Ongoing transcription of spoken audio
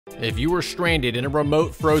If you were stranded in a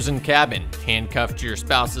remote frozen cabin, handcuffed to your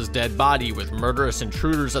spouse's dead body with murderous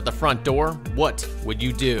intruders at the front door, what would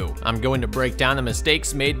you do? I'm going to break down the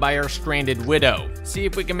mistakes made by our stranded widow, see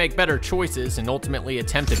if we can make better choices, and ultimately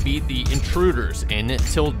attempt to beat the intruders in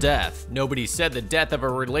till death. Nobody said the death of a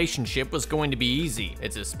relationship was going to be easy.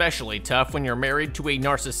 It's especially tough when you're married to a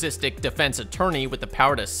narcissistic defense attorney with the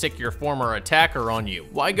power to sick your former attacker on you.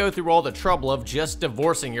 Why go through all the trouble of just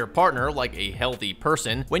divorcing your partner like a healthy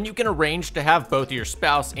person when you can arrange to have both your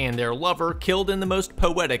spouse and their lover killed in the most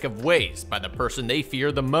poetic of ways by the person they fear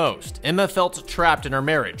the most? Emma felt trapped in her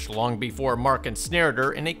marriage long before Mark ensnared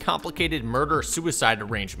her in a complicated murder-suicide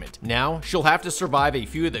arrangement. Now, she'll have to survive a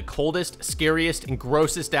few of the coldest, scariest, and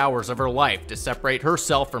grossest hours of her life to separate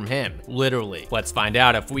herself from him, literally. Let's find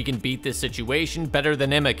out if we can beat this situation better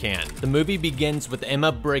than Emma can. The movie begins with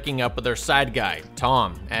Emma breaking up with her side guy,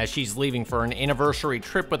 Tom, as she's leaving for an anniversary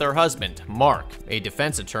trip with her husband, Mark, a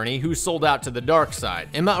defense attorney who sold out to the dark side.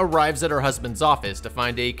 Emma arrives at her husband's office to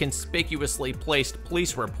find a conspicuously placed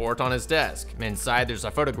police report on his desk. Inside, there's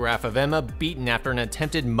a photograph of Emma beaten after an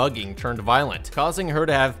attempted mugging turned violent, causing her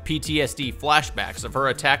to have PTSD flashbacks of her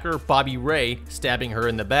attacker, Bobby Ray, stabbing her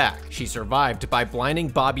in the back. She survived by blinding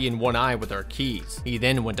Bobby in one eye with her keys. He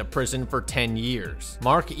then went to prison for 10 years.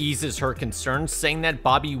 Mark eases her concerns, saying that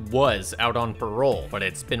Bobby was out on parole, but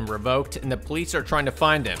it's been revoked and the police are trying to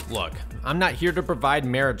find him. Look, I'm not here to provide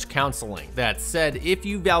marriage counseling. That said, if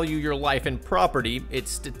you value your life and property,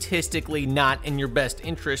 it's statistically not in your best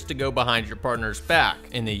interest to go behind your partner's back.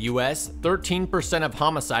 In the US, 13% of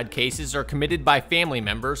homicide cases are committed by family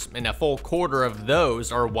members, and a full quarter of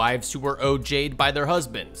those are wives who were OJ'd by their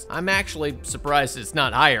husbands. I'm actually surprised it's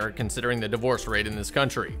not higher considering the divorce rate in this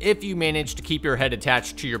country. If you manage to keep your head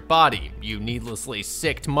attached to your body, you needlessly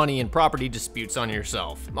sicked money and property disputes on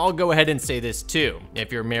yourself. I'll go ahead and say this too.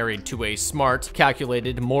 If you're married to a smart,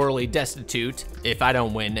 calculated, morally destitute, if I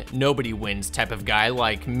don't win, nobody wins type of guy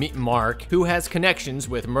like Mark, who has connections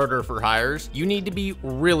with murder for hires, you need to be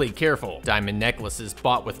really careful. Diamond necklaces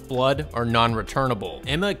bought with blood are non-returnable.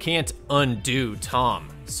 Emma can't undo Tom.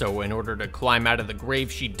 So in order to climb out of the grave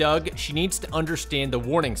she dug, she needs to understand the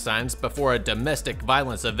warning signs before a domestic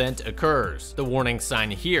violence event occurs. The warning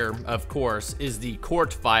sign here, of course, is the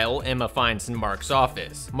court file Emma finds in Mark's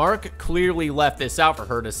office. Mark clearly left this out for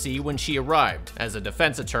her to see when she arrived. As a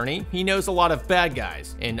defense attorney, he knows a lot of bad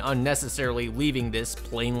guys, and unnecessarily leaving this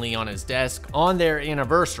plainly on his desk on their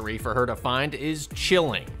anniversary for her to find is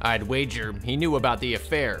chilling. I'd wager he knew about the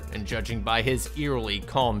affair, and judging by his eerily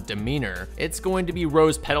calm demeanor, it's going to be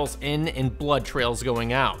rose petals in and blood trails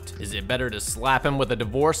going out. Is it better to slap him with a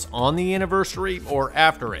divorce on the anniversary or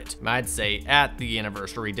after it? I'd say at the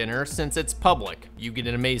anniversary dinner, since it's public. You get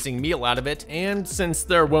an amazing meal out of it, and since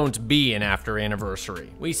there won't be an after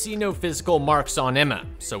anniversary. We see no physical marks on Emma,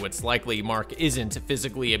 so it's likely Mark isn't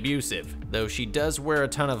physically abusive, though she does wear a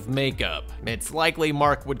ton of makeup. It's likely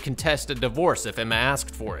Mark would contest a divorce if Emma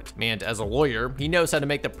asked for it, and as a lawyer, he knows how to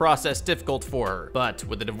make the process difficult for her. But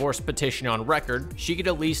with a divorce petition on record, she could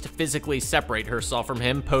at least physically separate herself from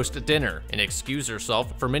him post-dinner and excuse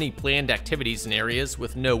herself from any planned activities in areas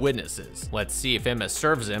with no witnesses. Let's see if Emma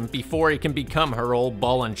serves him before he can become her old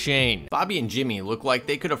ball and chain. Bobby and Jimmy look like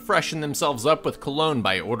they could have freshened themselves up with cologne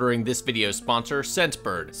by ordering this video sponsor,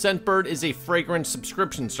 Scentbird. Scentbird is a fragrance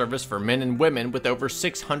subscription service for men and women with over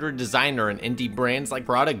 600 designer and indie brands like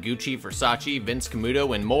Prada, Gucci, Versace, Vince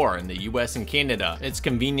Camuto, and more in the US and Canada. It's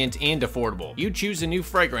convenient and affordable. You choose a new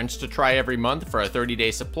fragrance to try every month for a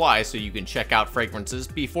 30-day supply so you can check out fragrances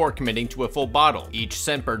before committing to a full bottle. Each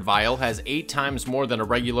Scentbird vial has 8 times more than a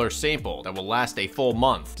regular sample that will last a full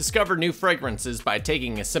month. Discover new fragrances by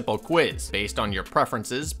taking a simple quiz. Based on your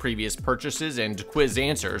preferences, previous purchases, and quiz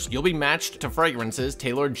answers, you'll be matched to fragrances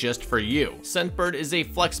tailored just for you. Scentbird is a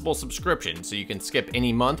flexible subscription so you can skip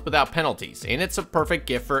any month without penalties, and it's a perfect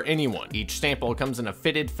gift for anyone. Each sample comes in a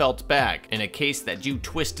fitted felt bag, in a case that you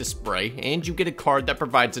twist to spray, and you get a card that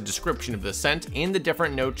provides a description of the scent and the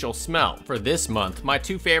different notes you'll smell. For this month, my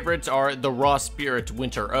 2 favorites are the Raw Spirit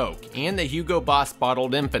Winter Oak and the Hugo Boss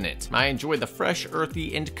Bottled Infinite. I enjoy the fresh,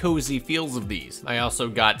 earthy, and cozy feels of these. I also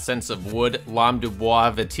got scents of wood, L'Homme du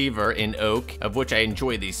Bois Vetiver in oak, of which I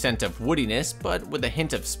enjoy the scent of woodiness, but with a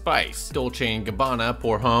hint of spice. Dolce & Gabbana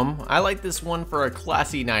Pour Homme, I like this one for a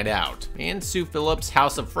classy night out. And Sue Phillips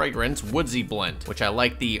House of Fragrance Woodsy Blend, which I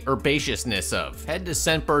like the herbaceousness of. Head to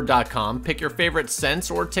Scentbird.com, pick your favorite scents,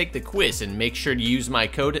 or take the quiz and make sure to use my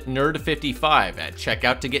code NERD55 at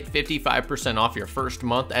checkout to get 55% off your first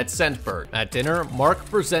month at Scentbird. At dinner, Mark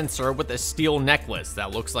presents her with a steel necklace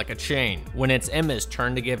that looks like a chain. When it's Emma's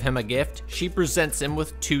turn to give him a gift, she presents him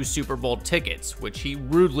with 2 Super Bowl tickets, which he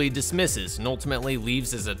rudely dismisses and ultimately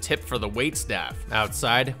leaves as a tip for the waitstaff.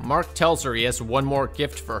 Outside, Mark tells her he has one more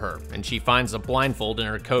gift for her, and she finds a blindfold in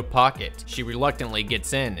her coat pocket. She reluctantly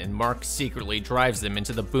gets in, and Mark secretly drives them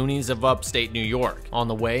into the boonies of upstate New York. On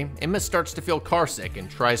the way, Emma starts to feel carsick and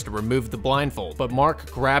tries to remove the blindfold, but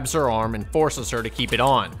Mark grabs her arm and forces her to keep it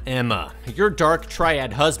on. Emma, your dark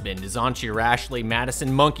triad husband is onto your Ashley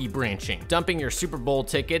Madison monkey branching. Dumping your Super Bowl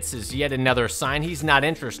tickets is yet another sign he's not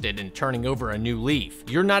interested in turning over a new leaf.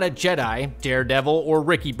 You're not a Jedi, Daredevil, or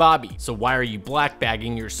Ricky Bobby, so why are you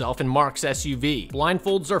blackbagging yourself in Mark's SUV?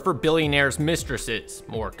 Blindfolds are for billionaires' mistresses,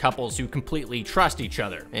 or couples who completely trust each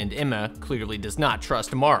other, and Emma clearly does not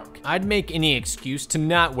trust Mark. I'd make any excuse to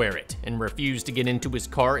not wear it, and refuse to get into his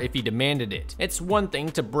car if he demanded it. It's one thing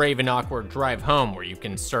to brave an awkward drive home where you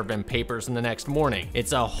can serve him papers in the next morning.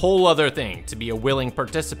 It's a whole other thing to be a willing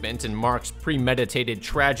participant in Mark's premeditated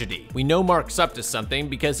tragedy. We know Mark's up to something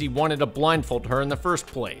because he wanted to blindfold her in the first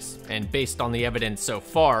place, and based on the evidence so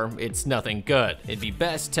far, it's nothing good. It'd be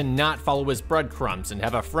best to not follow his breadcrumbs and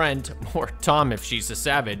have a friend, or Tom if she's a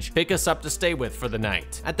savage, pick us up to stay with for the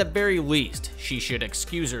night. At the very least, she should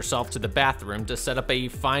excuse herself to the bathroom to set up a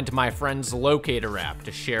Find My Friends locator app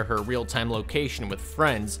to share her real-time location with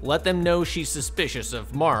friends, let them know she's suspicious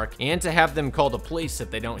of Mark, and to have them call the police if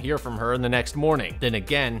they don't hear from her in the next morning. Then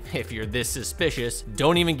again, if you're this suspicious,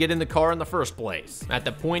 don't even get in the car in the first place. At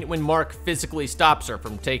the point when Mark physically stops her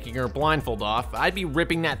from taking her blindfold off, I'd be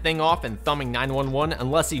ripping that thing off and thumbing 911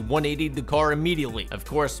 unless he 180'd the car immediately. Of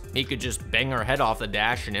course, he could just bang her head off the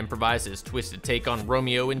dash and improvise his twisted take on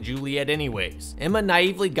Romeo and Juliet anyways. Emma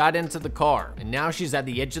naively got into the car, and now she's at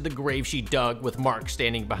the edge of the grave she dug with Mark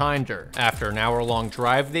standing behind her. After an hour-long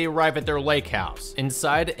drive, they arrive at their lake house.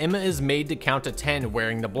 Inside, Emma is made to count to 10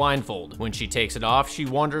 wearing the blindfold. When she takes it off, she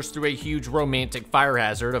wanders through a huge romantic fire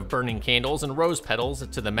hazard of burning candles and rose petals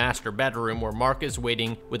to the master bedroom where Mark is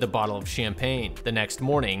waiting with a bottle of champagne. The next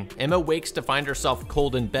morning, Emma wakes to find herself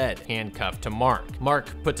cold in bed, handcuffed to Mark. Mark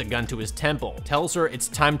puts a gun to his temple, tells her it's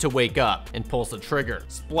time to wake up, and pulls the trigger,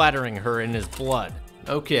 splattering her in his blood.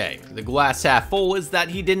 Okay, the glass half full is that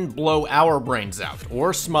he didn't blow our brains out,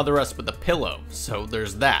 or smother us with a pillow, so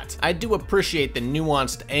there's that. I do appreciate the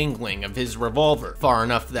nuanced angling of his revolver, far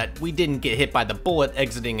enough that we didn't get hit by the bullet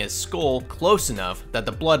exiting his skull, close enough that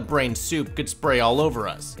the blood-brain soup could spray all over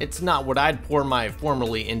us. It's not what I'd pour my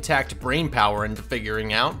formerly intact brain power into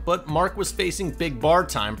figuring out, but Mark was facing big bar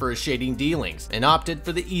time for his shady dealings, and opted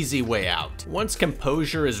for the easy way out. Once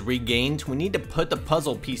composure is regained, we need to put the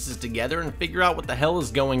puzzle pieces together and figure out what the hell is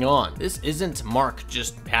going on. This isn't Mark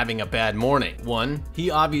just having a bad morning. 1. He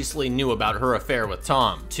obviously knew about her affair with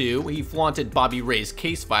Tom. 2. He flaunted Bobby Ray's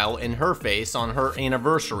case file in her face on her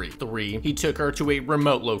anniversary. 3. He took her to a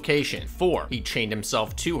remote location. 4. He chained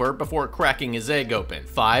himself to her before cracking his egg open.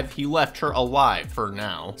 5. He left her alive for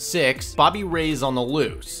now. 6. Bobby Ray's on the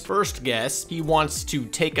loose. First guess, he wants to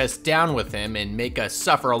take us down with him and make us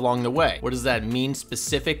suffer along the way. What does that mean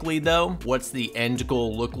specifically though? What's the end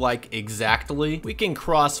goal look like exactly? We can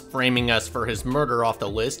cross framing us for his murder off the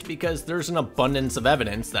list because there's an abundance of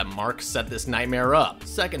evidence that Mark set this nightmare up.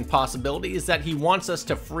 Second possibility is that he wants us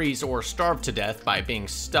to freeze or starve to death by being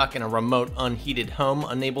stuck in a remote unheated home,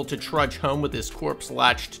 unable to trudge home with his corpse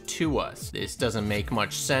latched to us. This doesn't make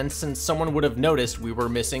much sense since someone would have noticed we were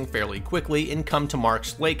missing fairly quickly and come to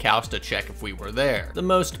Mark's lake house to check if we were there. The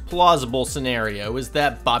most plausible scenario is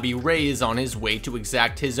that Bobby Ray is on his way to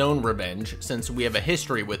exact his own revenge. Since we have a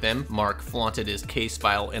history with him, Mark flaunted his case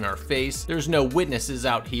file in our face, there's no witnesses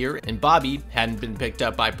out here, and Bobby hadn't been picked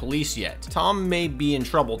up by police yet. Tom may be in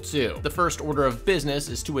trouble too. The first order of business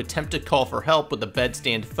is to attempt to call for help with a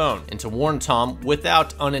bedstand phone, and to warn Tom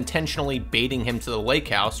without unintentionally baiting him to the lake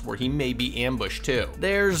house where he may be ambushed too.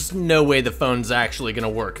 There's no way the phone's actually gonna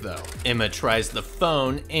work though. Emma tries the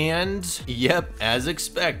phone and, yep, as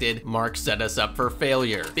expected, Mark set us up for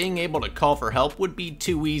failure. Being able to call for help would be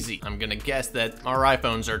too easy. I'm gonna guess that our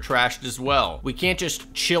iPhones are trashed as well. We can't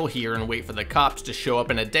just chill here and wait for the cops to show up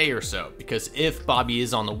in a day or so, because if Bobby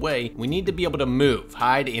is on the way, we need to be able to move,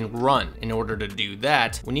 hide, and run. In order to do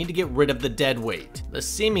that, we need to get rid of the dead weight. The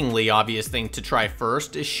seemingly obvious thing to try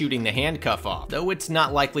first is shooting the handcuff off, though it's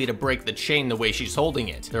not likely to break the chain the way she's holding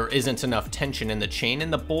it. There isn't enough tension in the chain,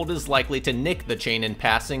 and the bolt is likely to nick the chain in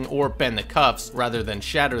passing or bend the cuffs rather than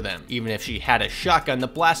shatter them. Even if she had a shotgun, the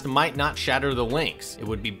blast might not shatter the links. It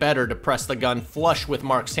would be better to press the gun flush with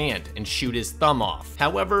Mark's hand and shoot his thumb thumb off.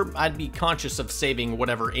 However, I'd be conscious of saving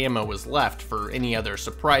whatever ammo was left for any other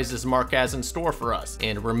surprises Mark has in store for us,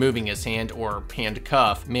 and removing his hand or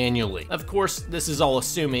handcuff manually. Of course, this is all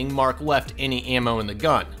assuming Mark left any ammo in the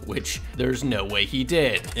gun, which there's no way he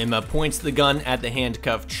did. Emma points the gun at the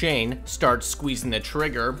handcuffed chain, starts squeezing the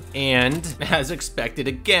trigger, and, as expected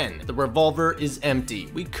again, the revolver is empty.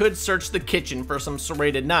 We could search the kitchen for some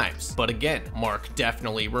serrated knives, but again, Mark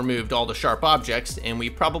definitely removed all the sharp objects, and we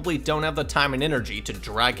probably don't have the time and energy to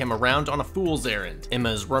drag him around on a fool's errand.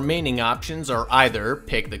 Emma's remaining options are either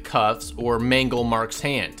pick the cuffs or mangle Mark's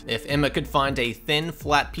hand. If Emma could find a thin,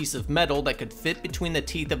 flat piece of metal that could fit between the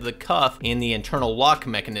teeth of the cuff and the internal lock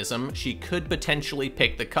mechanism, she could potentially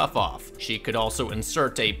pick the cuff off. She could also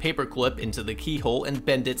insert a paperclip into the keyhole and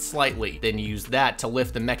bend it slightly, then use that to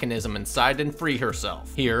lift the mechanism inside and free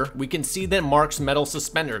herself. Here, we can see that Mark's metal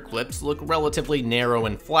suspender clips look relatively narrow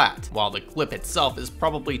and flat. While the clip itself is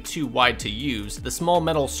probably too wide to use, the small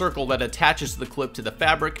metal circle that attaches the clip to the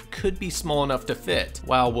fabric could be small enough to fit.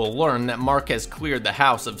 While we'll learn that Mark has cleared the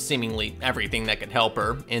house of seemingly everything that could help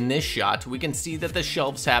her, in this shot we can see that the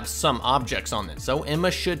shelves have some objects on them, so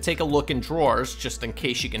Emma should take a look in drawers just in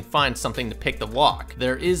case she can find something to pick the lock.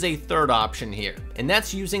 There is a third option here, and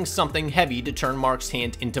that's using something heavy to turn Mark's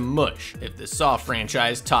hand into mush. If the Saw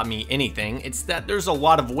franchise taught me anything, it's that there's a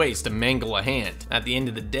lot of ways to mangle a hand. At the end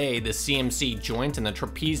of the day, the CMC joint and the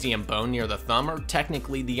trapezium bone near the thumb are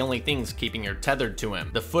technically the only things keeping her tethered to him.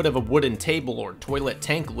 The foot of a wooden table or toilet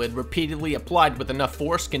tank lid repeatedly applied with enough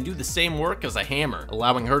force can do the same work as a hammer,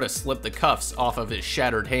 allowing her to slip the cuffs off of his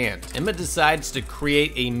shattered hand. Emma decides to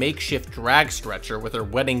create a makeshift drag stretcher with her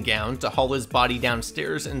wedding gown to haul his body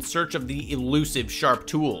downstairs in search of the elusive sharp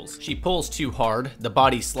tools. She pulls too hard, the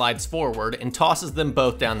body slides forward, and tosses them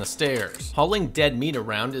both down the stairs. Hauling dead meat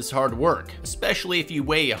around is hard work, especially if you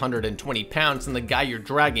weigh 120 pounds and the guy you're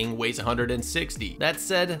dragging weighs 160. That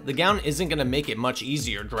said, the gown isn't going to make it much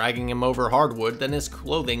easier dragging him over hardwood than his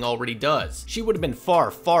clothing already does. She would have been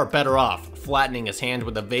far better off flattening his hand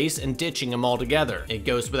with a vase and ditching him altogether. It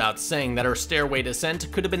goes without saying that her stairway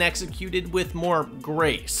descent could have been executed with more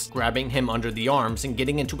grace. Grabbing him under the arms and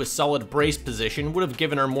getting into a solid brace position would have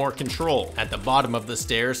given her more control. At the bottom of the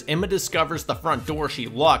stairs, Emma discovers the front door she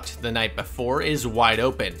locked the night before is wide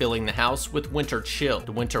open, filling the house with winter chill.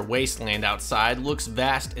 The winter wasteland outside looks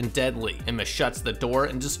vast and deadly. Emma shuts the door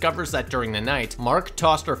and discovers that during the night, Mark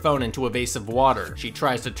tossed her phone into a vase of water. She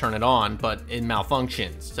tries to turn it on, but it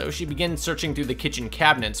malfunctions. So she begins searching through the kitchen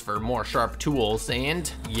cabinets for more sharp tools,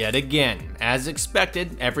 and yet again, as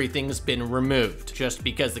expected, everything's been removed. Just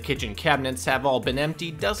because the kitchen cabinets have all been empty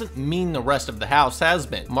doesn't mean the rest of the house has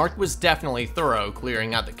been. Mark was definitely thorough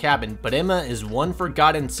clearing out the cabin, but Emma is one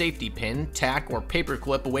forgotten safety pin, tack, or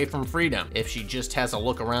paperclip away from freedom. If she just has a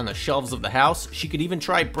look around the shelves of the house, she could even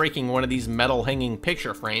try breaking one of these metal hanging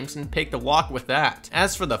picture frames and pick the lock with that.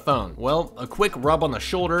 As for the phone, well, a quick rub on the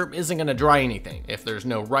shoulder isn't gonna dry anything. If there's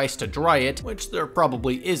no rice to dry it, which there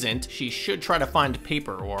probably isn't, she should try to find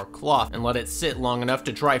paper or cloth and let it sit long enough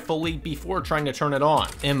to dry fully before trying to turn it on.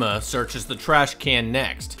 Emma searches the trash can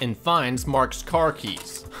next and finds Mark's car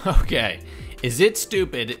keys. Okay. Is it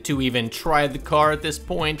stupid to even try the car at this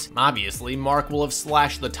point? Obviously, Mark will have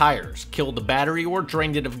slashed the tires, killed the battery, or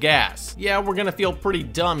drained it of gas. Yeah, we're gonna feel pretty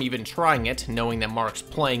dumb even trying it, knowing that Mark's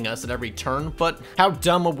playing us at every turn, but how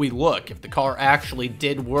dumb would we look if the car actually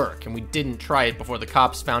did work and we didn't try it before the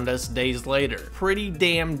cops found us days later? Pretty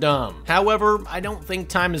damn dumb. However, I don't think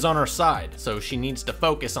time is on her side, so she needs to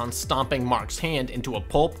focus on stomping Mark's hand into a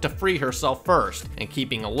pulp to free herself first, and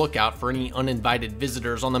keeping a lookout for any uninvited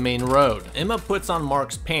visitors on the main road. Emma puts on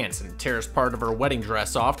Mark's pants and tears part of her wedding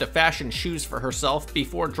dress off to fashion shoes for herself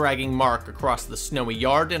before dragging Mark across the snowy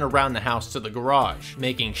yard and around the house to the garage.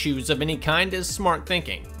 Making shoes of any kind is smart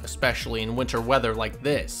thinking, especially in winter weather like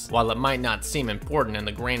this. While it might not seem important in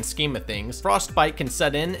the grand scheme of things, frostbite can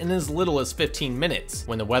set in as little as 15 minutes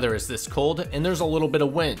when the weather is this cold and there's a little bit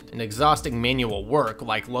of wind. An exhausting manual work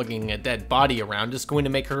like lugging a dead body around is going to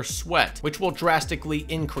make her sweat, which will drastically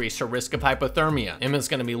increase her risk of hypothermia. Emma's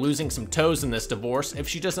going to be losing some toes in this divorce if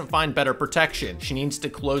she doesn't find better protection. She needs to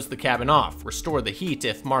close the cabin off, restore the heat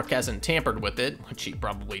if Mark hasn't tampered with it, which he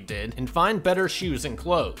probably did, and find better shoes and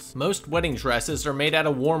clothes. Most wedding dresses are made out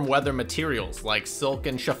of warm weather materials like silk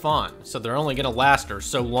and chiffon, so they're only gonna last her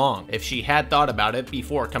so long. If she had thought about it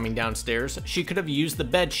before coming downstairs, she could have used the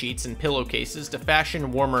bed sheets and pillowcases to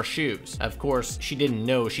fashion warmer shoes. Of course, she didn't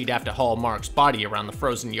know she'd have to haul Mark's body around the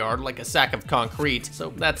frozen yard like a sack of concrete,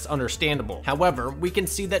 so that's understandable. However, we can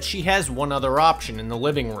see that she has one one other option in the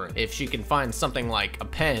living room. If she can find something like a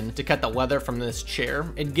pen to cut the leather from this chair,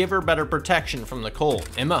 it'd give her better protection from the cold.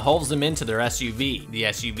 Emma hauls them into their SUV. The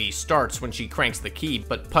SUV starts when she cranks the key,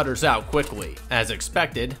 but putters out quickly. As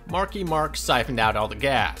expected, Marky Mark siphoned out all the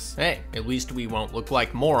gas. Hey, at least we won't look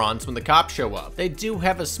like morons when the cops show up. They do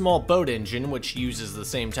have a small boat engine which uses the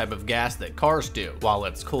same type of gas that cars do. While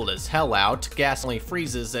it's cold as hell out, gas only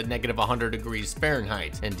freezes at negative 100 degrees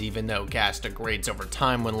Fahrenheit, and even though gas degrades over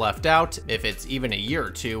time when left out, if it's even a year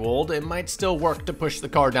or two old, it might still work to push the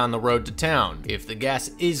car down the road to town. If the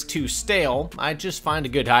gas is too stale, I'd just find a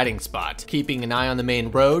good hiding spot, keeping an eye on the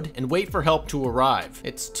main road and wait for help to arrive.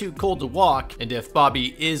 It's too cold to walk, and if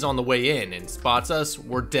Bobby is on the way in and spots us,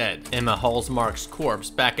 we're dead. Emma hauls Mark's corpse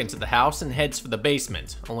back into the house and heads for the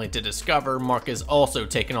basement, only to discover Mark has also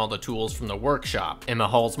taken all the tools from the workshop. Emma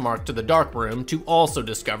hauls Mark to the dark room to also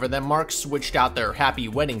discover that Mark switched out their happy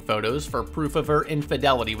wedding photos for proof of her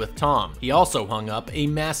infidelity with Tom. He also hung up a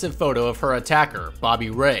massive photo of her attacker, Bobby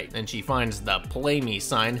Ray, and she finds the "Play Me"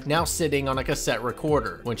 sign now sitting on a cassette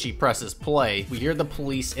recorder. When she presses play, we hear the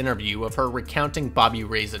police interview of her recounting Bobby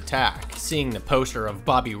Ray's attack. Seeing the poster of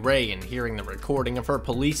Bobby Ray and hearing the recording of her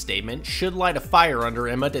police statement should light a fire under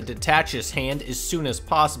Emma to detach his hand as soon as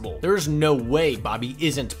possible. There's no way Bobby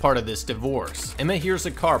isn't part of this divorce. Emma hears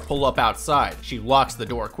a car pull up outside. She locks the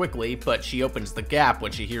door quickly, but she opens the gap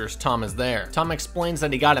when she hears Tom is there. Tom explains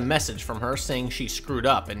that he got a message from her saying she screwed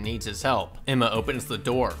up and needs his help. Emma opens the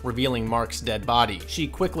door, revealing Mark's dead body. She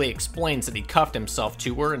quickly explains that he cuffed himself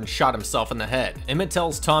to her and shot himself in the head. Emma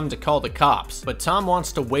tells Tom to call the cops, but Tom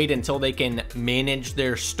wants to wait until they can manage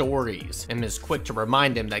their stories. Emma's quick to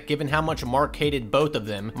remind him that given how much Mark hated both of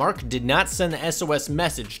them, Mark did not send the SOS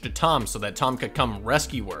message to Tom so that Tom could come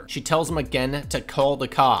rescue her. She tells him again to call the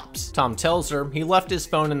cops. Tom tells her he left his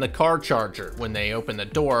phone in the car charger. When they open the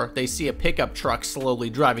door, they see a pickup truck slowly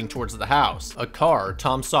driving towards the house. A car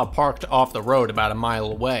Tom saw parked off the road about a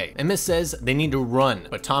mile away. Emma says they need to run,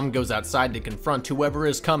 but Tom goes outside to confront whoever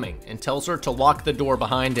is coming and tells her to lock the door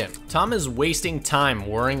behind him. Tom is wasting time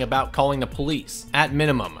worrying about calling the police. At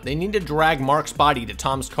minimum, they need to drag Mark's body to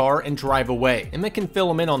Tom's car and drive away. Emma can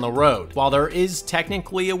fill him in on the road. While there is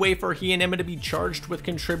technically a way for he and Emma to be charged with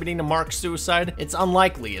contributing to Mark's suicide, it's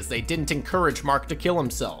unlikely as they didn't encourage Mark to kill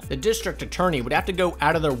himself. The district attorney would have to go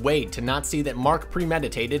out of their way to not see that Mark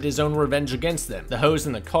premeditated his own revenge against them. The hose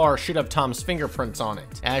in the car should have Tom's fingerprints on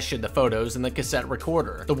it, as should the photos in the cassette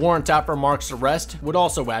recorder. The warrant out for Mark's arrest would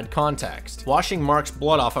also add context. Washing Mark's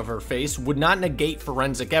blood off of her face would not negate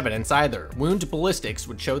forensic evidence either. Wound ballistics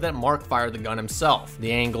would show that Mark fired the gun himself.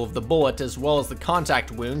 The angle of the bullet, as well as the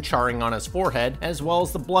contact wound charring on his forehead, as well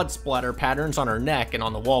as the blood splatter patterns on her neck and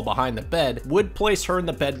on the wall behind the bed, would place her in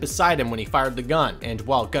the bed beside him when he fired the gun. And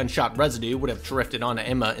while gunshot residue would have drifted onto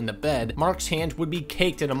Emma in the bed, Mark's hand would be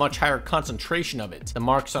caked in a much higher concentration of it. The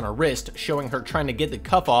marks on her wrist showing her trying to get the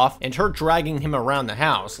cuff off and her dragging him around the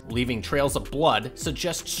house, leaving trails of blood,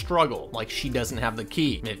 suggest struggle, like she doesn't have the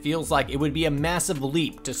key. It feels like it would be a massive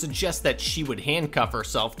leap to suggest that she would handcuff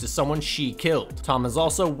herself to someone she killed. Tom is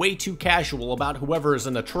also way too casual about whoever is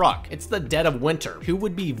in the truck. It's the dead of winter. Who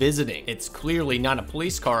would be visiting? It's clearly not a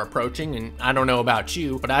police car approaching, and I don't know about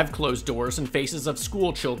you, but I've closed doors in faces of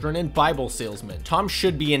school children and Bible salesmen. Tom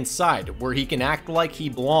should be inside, where he can act like he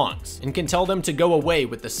belongs, and can tell them to go away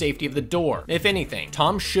with the safety of the door. If anything,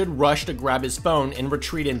 Tom should rush to grab his phone and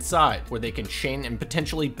retreat inside, where they can chain and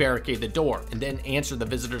potentially barricade the door, and then answer the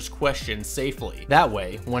visitors' questions safely. That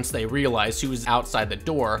way, once they realize who is outside the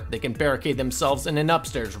door, they can barricade themselves in an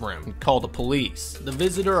upstairs room and call the police. The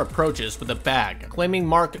visitor approaches with a bag, claiming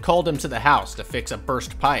Mark called him to the house to fix a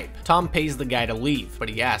burst pipe. Tom pays the guy to leave, but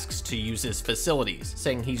he asks to use his facilities,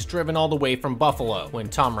 saying he's driven all the way from Buffalo. When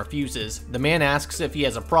Tom refuses, the man asks if he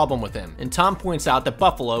has a problem with him, and Tom points out that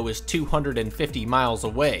Buffalo is 250 miles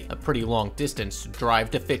away, a pretty long distance to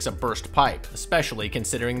drive to fix a burst pipe, especially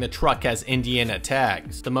considering the truck has Indiana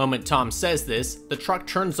tags. The moment Tom says this, the truck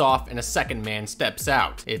turns off and a second man steps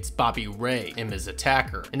out. It's Bobby Ray, Emma's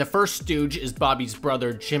attacker. And the first stooge is Bobby's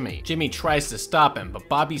brother Jimmy. Jimmy tries to stop him, but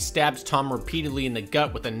Bobby stabs Tom repeatedly in the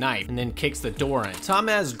gut with a knife and then kicks the door in. Tom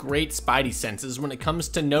has great spidey senses when it comes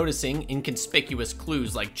to noticing inconspicuous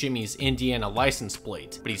clues like Jimmy's Indiana license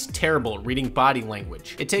plate, but he's terrible at reading body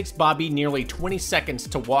language. It takes Bobby nearly 20 seconds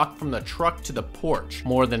to walk from the truck to the porch,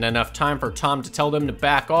 more than enough time for Tom to tell them to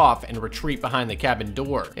back off and retreat behind the cabin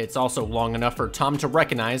door. It's also long enough for Tom to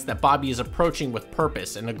recognize that Bobby is approaching with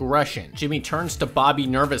purpose and aggression. Jimmy turns to Bobby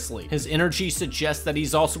nervously. His energy suggests that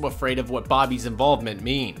he's also afraid of what Bobby's involvement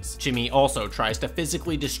means. Jimmy also tries to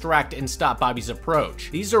physically distract and stop Bobby's approach.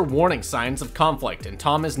 These are warning signs of conflict, and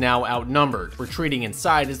Tom is now outnumbered. Retreating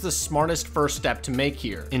inside is the smartest first step to make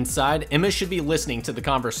here. Inside, Emma should be listening to the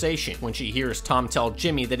conversation. When she hears Tom tell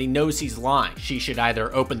Jimmy that he knows he's lying, she should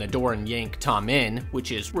either open the door and yank Tom in,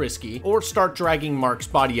 which is risky, or start dragging Mark's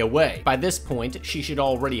body away. By this point, she should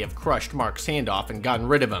already have crushed Mark's hand off and gotten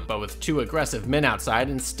rid of him, but with two aggressive men outside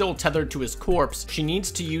and still tethered to his corpse, she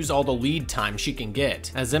needs to use all the lead time she can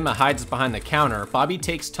get. As Emma hides behind the counter, Bobby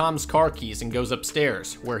takes Tom's car keys and goes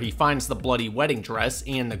upstairs, where he finds the bloody wedding dress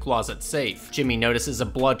and the closet safe. Jimmy notices a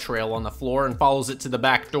blood trail on the floor and follows it to the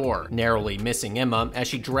back door, narrowly missing Emma as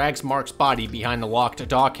she drags Mark's body behind the locked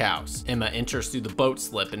dockhouse. Emma enters through the boat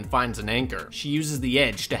slip and finds an anchor. She uses the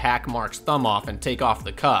edge to hack Mark's thumb off and take off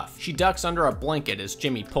the cuff. She ducks under a blanket as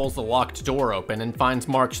Jimmy pulls the locked door open and finds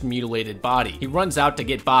Mark's mutilated body. He runs out to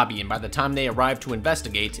get Bobby, and by the time they arrive to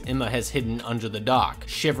investigate, Emma has hidden under the dock.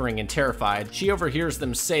 Shivering and terrified, she overhears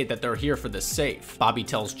them say that they're here for the safe. Bobby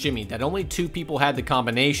tells Jimmy that only two people had the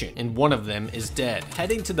combination, and one of them is dead.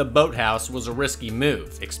 Heading to the boathouse was a risky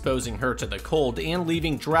move, exposing her to the cold and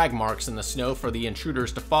leaving drag marks in the snow for the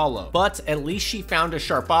intruders to follow. But at least she found a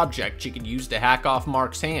sharp object she could use to hack off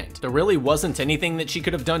Mark's hand. There really wasn't anything that she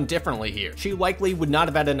could have done differently here. She likely would not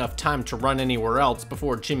have had enough time to run anywhere else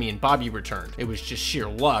before Jimmy and Bobby returned. It was just sheer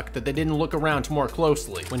luck that they didn't look around more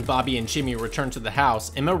closely. When Bobby and Jimmy return to the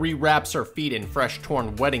house, Emma rewraps her feet in fresh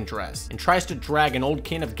torn wedding dress and tries to drag an old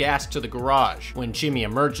can of gas to the garage. When Jimmy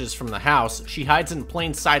emerges from the house, she hides in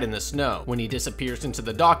plain sight in the snow. When he disappears into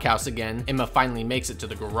the dockhouse again, Emma finally makes it to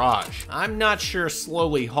the garage. I'm not sure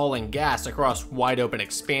slowly hauling gas across wide open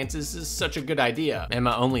expanses is such a good idea.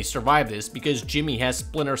 Emma only survived this because Jimmy has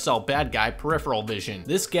Splinter Cell bad guy peripheral vision.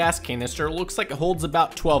 This gas canister looks like it holds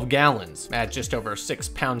about 12 gallons. At just over 6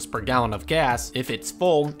 pounds per gallon of gas, if it's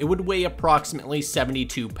full, it would weigh approximately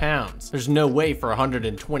 72 pounds. There's no way for a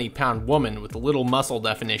 120-pound woman with little muscle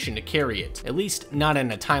definition to carry it, at least not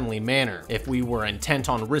in a timely manner. If we were intent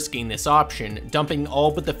on risking this option, dumping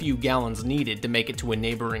all but the few gallons needed to make it to a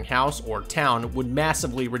neighboring house or town would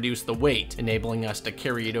massively reduce the weight, enabling us to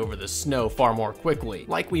carry it over the snow far more quickly.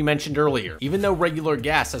 Like we mentioned earlier, even though regular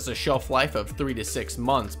gas has a shelf life of 3 to 6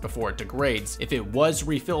 months before it degrades, if it was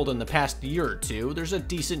refilled in the past year or two, there's a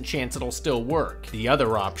decent chance it'll still work. The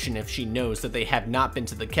other option, if she knows that they have not been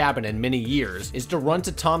to the cabin in many years, is to run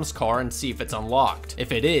to Tom's car and see if it's unlocked.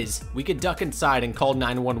 If it is, we could duck inside and call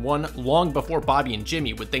 911 long before Bobby and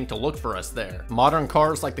Jimmy would think to look for us there. Modern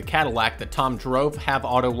cars like the Cadillac that Tom drove have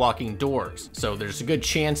auto-locking doors, so there's a good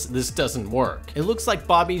chance this doesn't work. It looks like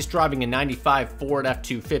Bobby's driving a 95 Ford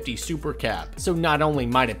F-250 Super Cab, so not only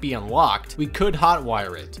might it be unlocked, we could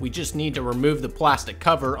hotwire it. We just need to remove the plastic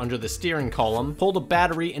cover under the steering column, pull the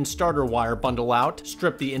battery and starter wire bundle out,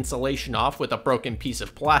 strip the insulation off with a broken piece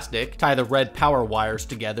of plastic, tie the red power wires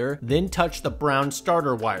together, then touch the brown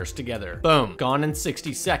starter wires together. Boom, gone in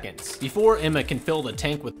 60 seconds. Before Emma can fill the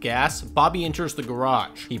tank with gas, Bobby enters the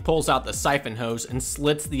garage. He pulls out the siphon hose and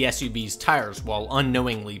slits the SUV's tires while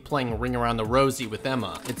unknowingly playing Ring Around the Rosie with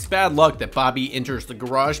Emma. It's bad luck that Bobby enters the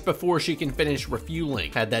garage before she can finish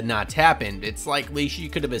refueling. Had that not happened, it's likely she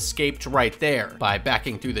could have escaped right there by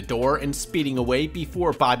backing through the door and speeding away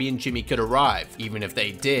before Bobby and Jimmy could arrive. Even if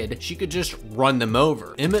they did, she could just run them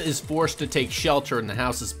over. Emma is forced to take shelter in the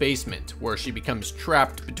house's basement, where she becomes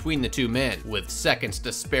trapped between the two men. With seconds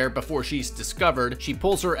to spare before she's discovered, she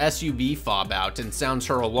pulls her SUV fob out and sounds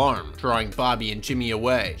her alarm, drawing Bobby and Jimmy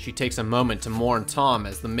away. She takes a moment to mourn Tom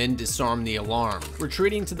as the men disarm the alarm.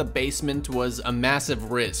 Retreating to the basement was a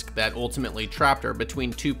massive risk that ultimately trapped her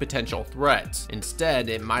between two potential threats. Instead,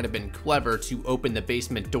 it might have been clever to open the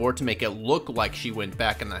basement door to make it look like she went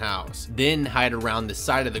back in the house, then hide around the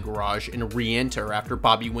side of the garage and re-enter after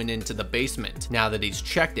Bobby went into the basement. Now that he's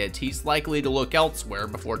checked it, he's likely to look elsewhere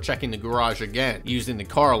before checking the garage again. Using the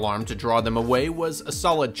car alarm to draw them away was a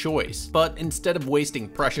solid choice, but instead of wasting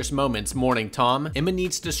precious moments mourning Tom, Emma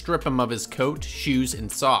needs to strip him of his coat, shoes,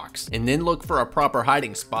 and socks, and then look for a proper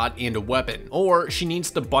hiding spot and a weapon. Or she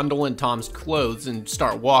needs to bundle in Tom's clothes and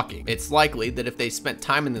start walking. It's likely that if they spent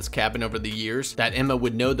time in this cabin over the years, that Emma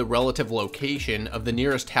would know the relative location of the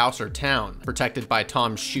nearest house or town. Protected by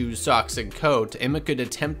Tom's shoes, socks, and coat, Emma could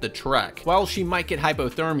attempt the trek. While she might get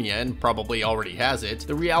hypothermia, and probably already has it,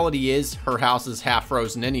 the reality is her house is half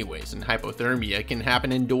frozen anyways, and hypothermia can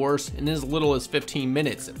happen indoors in as little as 15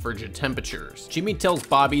 minutes at frigid temperatures. Jimmy tells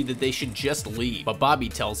Bobby that they should just leave, but Bobby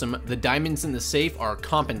tells him the diamonds in the safe are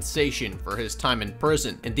compensation for his time in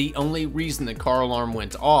prison, and the only reason the car alarm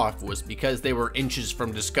went off was because they were inches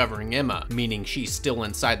from discovering Emma, meaning she's still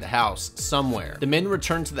inside the house somewhere. The men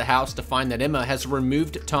return to the house to find that Emma has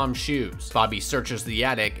removed Tom's shoes. Bobby searches the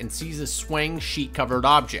attic and sees a swaying sheet-covered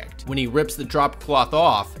object. When he rips the drop cloth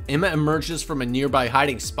off, Emma emerges from a nearby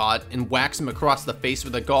hiding spot and whacks him across the face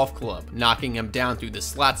with a golf club. club, knocking him down through the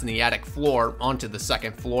slats in the attic floor onto the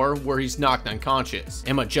second floor where he's knocked unconscious.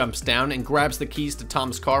 Emma jumps down and grabs the keys to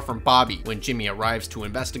Tom's car from Bobby. When Jimmy arrives to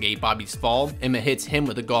investigate Bobby's fall, Emma hits him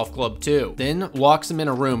with a golf club too, then locks him in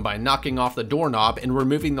a room by knocking off the doorknob and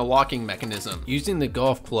removing the locking mechanism. Using the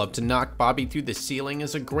golf club to knock Bobby through the ceiling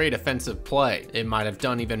is a great offensive play. It might have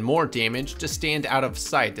done even more damage to stand out of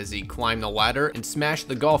sight as he climbed the ladder and smashed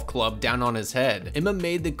the golf club down on his head. Emma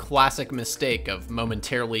made the classic mistake of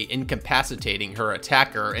momentarily incapacitating her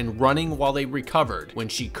attacker and running while they recovered, when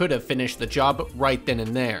she could have finished the job right then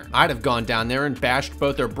and there. I'd have gone down there and bashed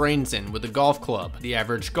both their brains in with a golf club. The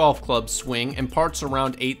average golf club swing imparts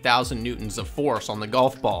around 8,000 newtons of force on the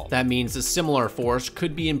golf ball. That means a similar force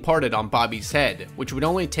could be imparted on Bobby's head, which would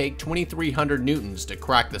only take 2,300 newtons to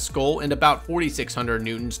crack the skull and about 4,600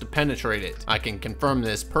 newtons to penetrate it. I can confirm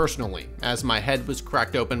this personally, as my head was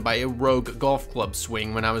cracked open by a rogue golf club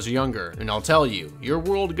swing when I was younger, and I'll tell you, your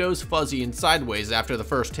world goes fuzzy and sideways after the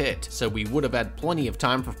first hit, so we would have had plenty of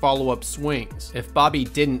time for follow-up swings. If Bobby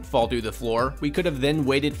didn't fall through the floor, we could have then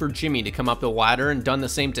waited for Jimmy to come up the ladder and done the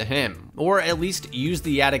same to him, or at least use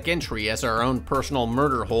the attic entry as our own personal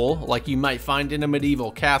murder hole like you might find in a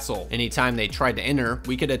medieval castle. Anytime they tried to enter,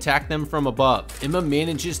 we could attack them from above. Emma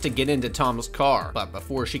manages to get into Tom's car, but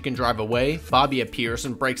before she can drive away, Bobby appears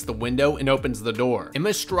and breaks the window and opens the door.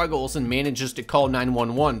 Emma struggles and manages to call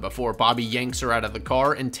 911 before Bobby yanks her out of the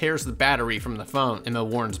car and tears the battery from the phone. Emma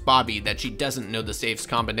warns Bobby that she doesn't know the safe's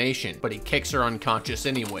combination, but he kicks her unconscious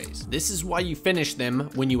anyways. This is why you finish them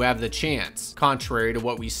when you have the chance. Contrary to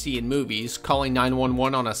what we see in movies, calling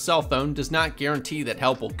 911 on a cell phone does not guarantee that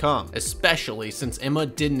help will come, especially since Emma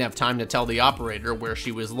didn't have time to tell the operator where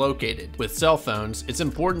she was located. With cell phones, it's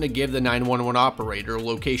important to give the 911 operator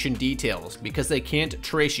location details because they can't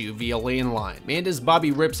trace you via landline. And as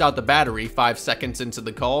Bobby rips out the battery 5 seconds into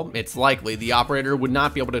the call, it's likely the operator would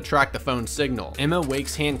not be able to track the phone signal. Emma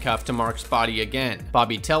wakes handcuffed to Mark's body again.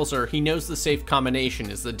 Bobby tells her he knows the safe combination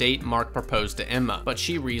is the date Mark proposed to Emma, but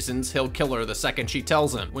she reasons he'll kill her the second she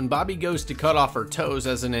tells him. When Bobby goes to cut off her toes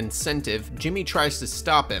as an incentive, Jimmy tries to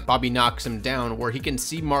stop him. Bobby knocks him down where he can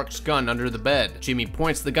see Mark's gun under the bed. Jimmy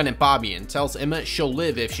points the gun at Bobby and tells Emma she'll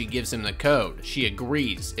live if she gives him the code. She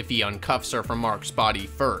agrees if he uncuffs her from Mark's body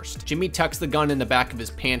first. Jimmy tucks the gun in the back of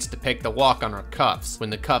his pants to pick the lock on her cuffs. When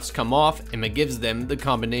the cuffs come off, Emma gives them the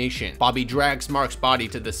combination. Bobby drags Mark's body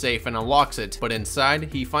to the safe and unlocks it, but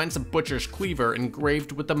inside he finds a butcher's cleaver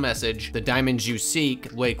engraved with the message, "The diamonds you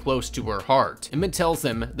seek lay close to her heart." Emma tells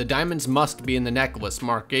him the diamonds must be in the necklace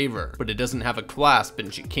Mark gave her, but it doesn't have a clasp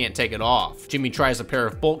and she can't take it off. Jimmy tries a pair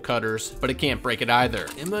of bolt cutters, but it can't break it either.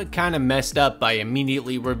 Emma kinda messed up by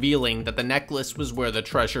immediately revealing that the necklace was where the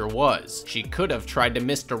treasure was. She could have tried to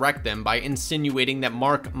misdirect them by insinuating that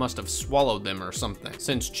Mark must have swallowed them or something.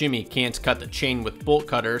 Since Jimmy can't cut the chain with bolt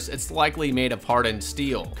cutters, it's likely made of hardened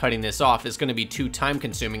steel. Cutting this off is going to be too time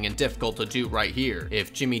consuming and difficult to do right here.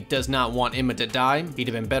 If Jimmy does not want Emma to die, he'd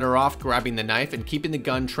have been better off grabbing the knife and keeping the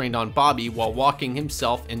gun trained on Bobby while walking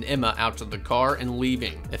himself and Emma out to the car and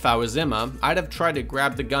leaving. If I was Emma, I'd have tried to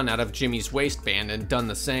grab the gun out of Jimmy's waistband and done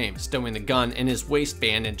the same. Stowing the gun in his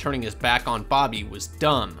waistband and turning his back on Bobby was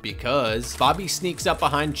dumb, because Bobby sneaks up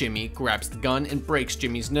behind Jimmy, grabs the gun, and breaks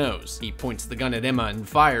Jimmy's nose. He points the gun at Emma and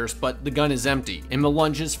fires, but the gun is empty. Emma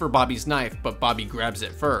lunges for Bobby's knife, but Bobby grabs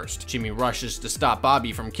it first. Jimmy rushes to stop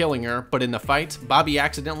Bobby from killing her, but in the fight, Bobby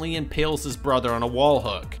accidentally impales his brother on a wall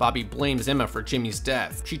hook. Bobby blames Emma for Jimmy's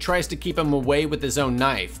death. She tries to keep him away with his own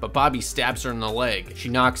knife, but Bobby stabs her in the leg. She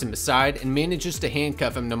knocks him aside and manages to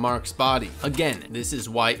handcuff him to Mark's body. Again, this is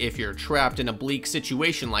why if you're trapped in a bleak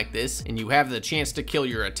situation like this, and you have the chance to kill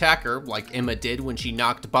your attacker, like Emma did when she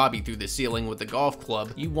knocked Bobby through the ceiling with the golf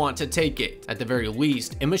club, you want to take it. At the very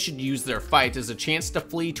least, Emma should use their fight as a chance to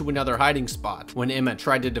flee to another hiding spot. When Emma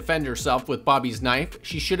tried to defend herself with Bobby's knife,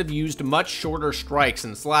 she should have used much shorter strikes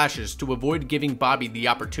and slashes to avoid giving Bobby the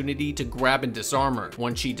opportunity to grab and disarm her.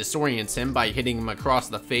 Once she disorients him by hitting him across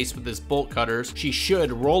the face with his bolt cutters, she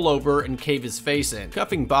should roll over and cave his face in.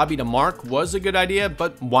 Cuffing Bobby to Mark was a good idea,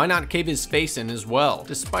 but why not cave his face in as well?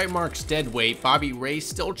 Despite Mark's dead weight, Bobby Ray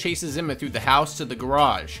still chases Emma through the house to the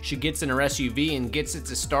garage. She gets in her SUV and gets it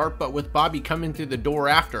to start, but with Bobby coming through the door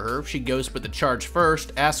after her, she goes for the charge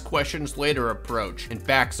first, asks questions later approach, and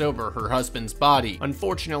backs over her husband's body.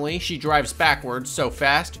 Unfortunately, she drives backwards so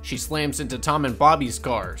fast, she slams into Tom and Bobby's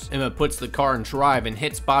cars. Emma puts the car in drive and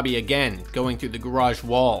hits Bobby again, going through the garage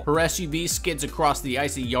wall. Her SUV skids across the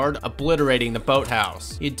icy yard, obliterating the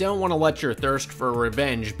boathouse. You don't want to let your thirst for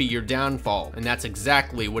revenge be your downfall, and that's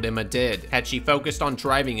exactly what Emma did. Had she focused on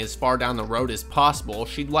driving as far down the road as possible,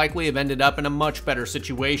 she'd likely have ended up in a much better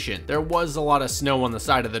situation. There was a lot of snow on the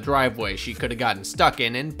side of the driveway she could have gotten stuck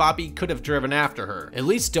in, and Bobby could have driven after her. At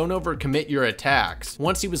least don't overcommit your attacks.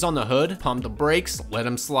 Once he was on the hood, pump the brakes, let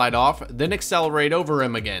him slide off, then accelerate over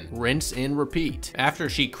him again. Rinse and repeat. After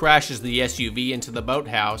she crashes the SUV into the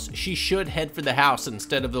boathouse, she should head for the house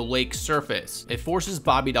instead of the lake's surface. It forces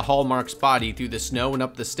Bobby to haul Mark's body through the snow and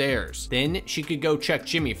up the stairs. Then she could go check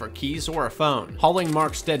Jimmy for keys or a phone. Hauling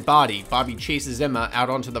Mark's dead body, Bobby chases Emma out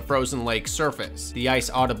onto the frozen lake surface. The ice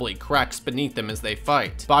audibly cracks beneath them as they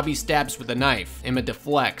fight. Bobby stabs with a knife. Emma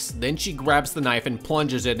deflects. Then she grabs the knife and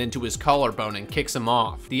plunges it into his collarbone and kicks him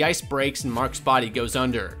off. The ice breaks and Mark's body goes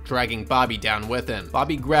under, dragging Bobby down with him.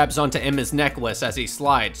 Bobby grabs onto Emma's necklace as he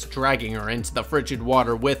slides, dragging her into the frigid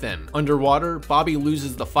water with him. Underwater, Bobby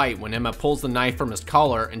loses the fight when Emma pulls the knife from his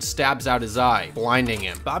collar and stabs out his eye, blinding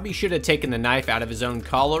him. Bobby should have taken the knife out of his own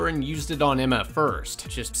collar and used it on Emma first.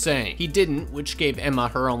 Just saying. He didn't, which gave Emma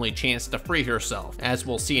her only chance to free herself. As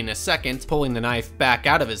we'll see in a second, pulling the knife back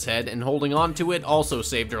out of his head and holding on to it also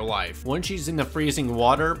saved her life. Once she's in the freezing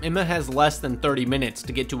water, Emma has less than 30 minutes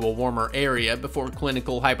to get to a warmer area before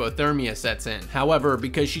clinical hypothermia sets in. However,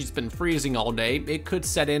 because she's been freezing all day, it could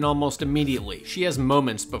set in almost immediately. She has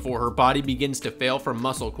moments before her body begins to fail from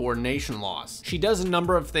muscle coordination loss. She does a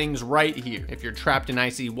number of things right here. If you're trapped in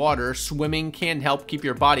icy water, swimming can help keep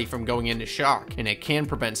your body from going into shock, and it can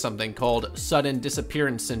prevent something called sudden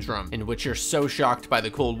disappearance syndrome, in which you're so shocked by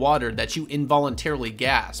the cold water that you involuntarily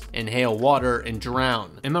gasp, inhale water, and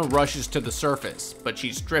drown. Emma rushes to the surface, but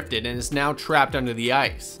she's drifted and is now trapped under the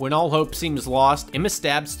ice. When all hope seems lost, Emma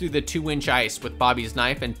stabs through the 2-inch ice with Bobby's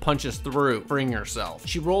knife and punches through, freeing herself.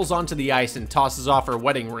 She rolls onto the ice and tosses off her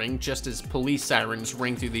wedding ring just as police sirens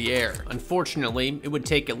ring through the air. Unfortunately, it would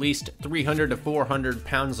take at least 300 to 400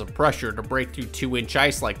 pounds of pressure to break through 2-inch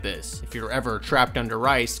ice like this. If you're ever trapped under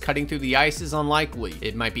ice, cutting through the ice is unlikely.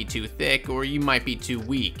 It might be too thick or you might be too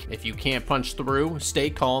weak. If you can't punch through, stay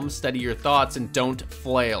calm, steady your thoughts, and don't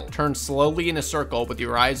flail. Turn slowly in a circle with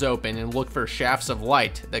your eyes open and look for shafts of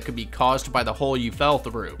light that could be caused by the hole you fell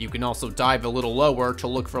through. You can also dive a little lower to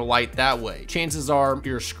look for light that way. Chances are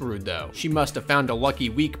you're screwed though. She must have found a lucky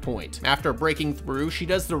weak point. After breaking through, she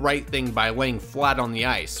does the right thing by laying flat on the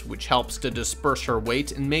ice, which helps to disperse her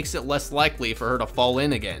weight and makes it less likely for her to fall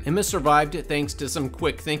in again. Emma survived thanks to some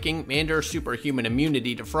quick thinking and her superhuman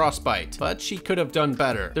immunity to frostbite, but she could have done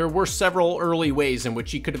better. There were several early ways in which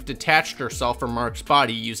she could have detached herself from Mark's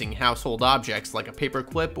body using household objects like a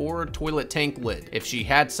paperclip or a toilet tank lid. If she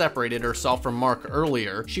had separated herself from Mark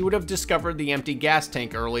earlier, she would have discovered the empty gas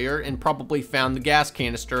tank earlier and probably found the gas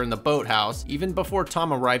canister in the boathouse even before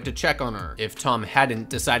Tom arrived to check on her. If Tom hadn't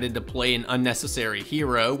decided to play an unnecessary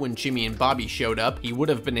hero when Jimmy and Bobby showed up, he would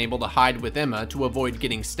have been able to hide with Emma to avoid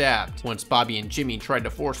getting stabbed. Once Bobby and Jimmy tried to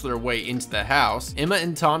force their way into the house, Emma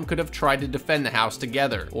and Tom could have tried to defend the house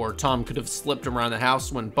together, or Tom could have slipped around the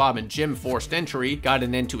house when Bob and Jim forced entry,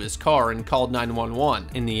 gotten into his car, and called 911.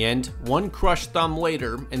 In the end, one crushed thumb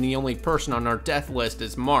later, and the only person on our death list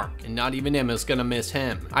is Mark, and not even Emma's gonna miss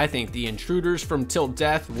him. I think the intruders from Till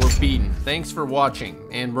Death were beaten. Thanks for watching,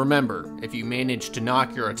 and remember, if you manage to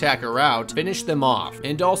knock your attacker out, finish them off.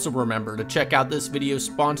 And also remember to check out this video's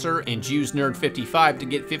sponsor and use Nerd55 to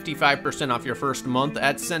get 55% off your first month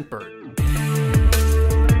at Scentbird.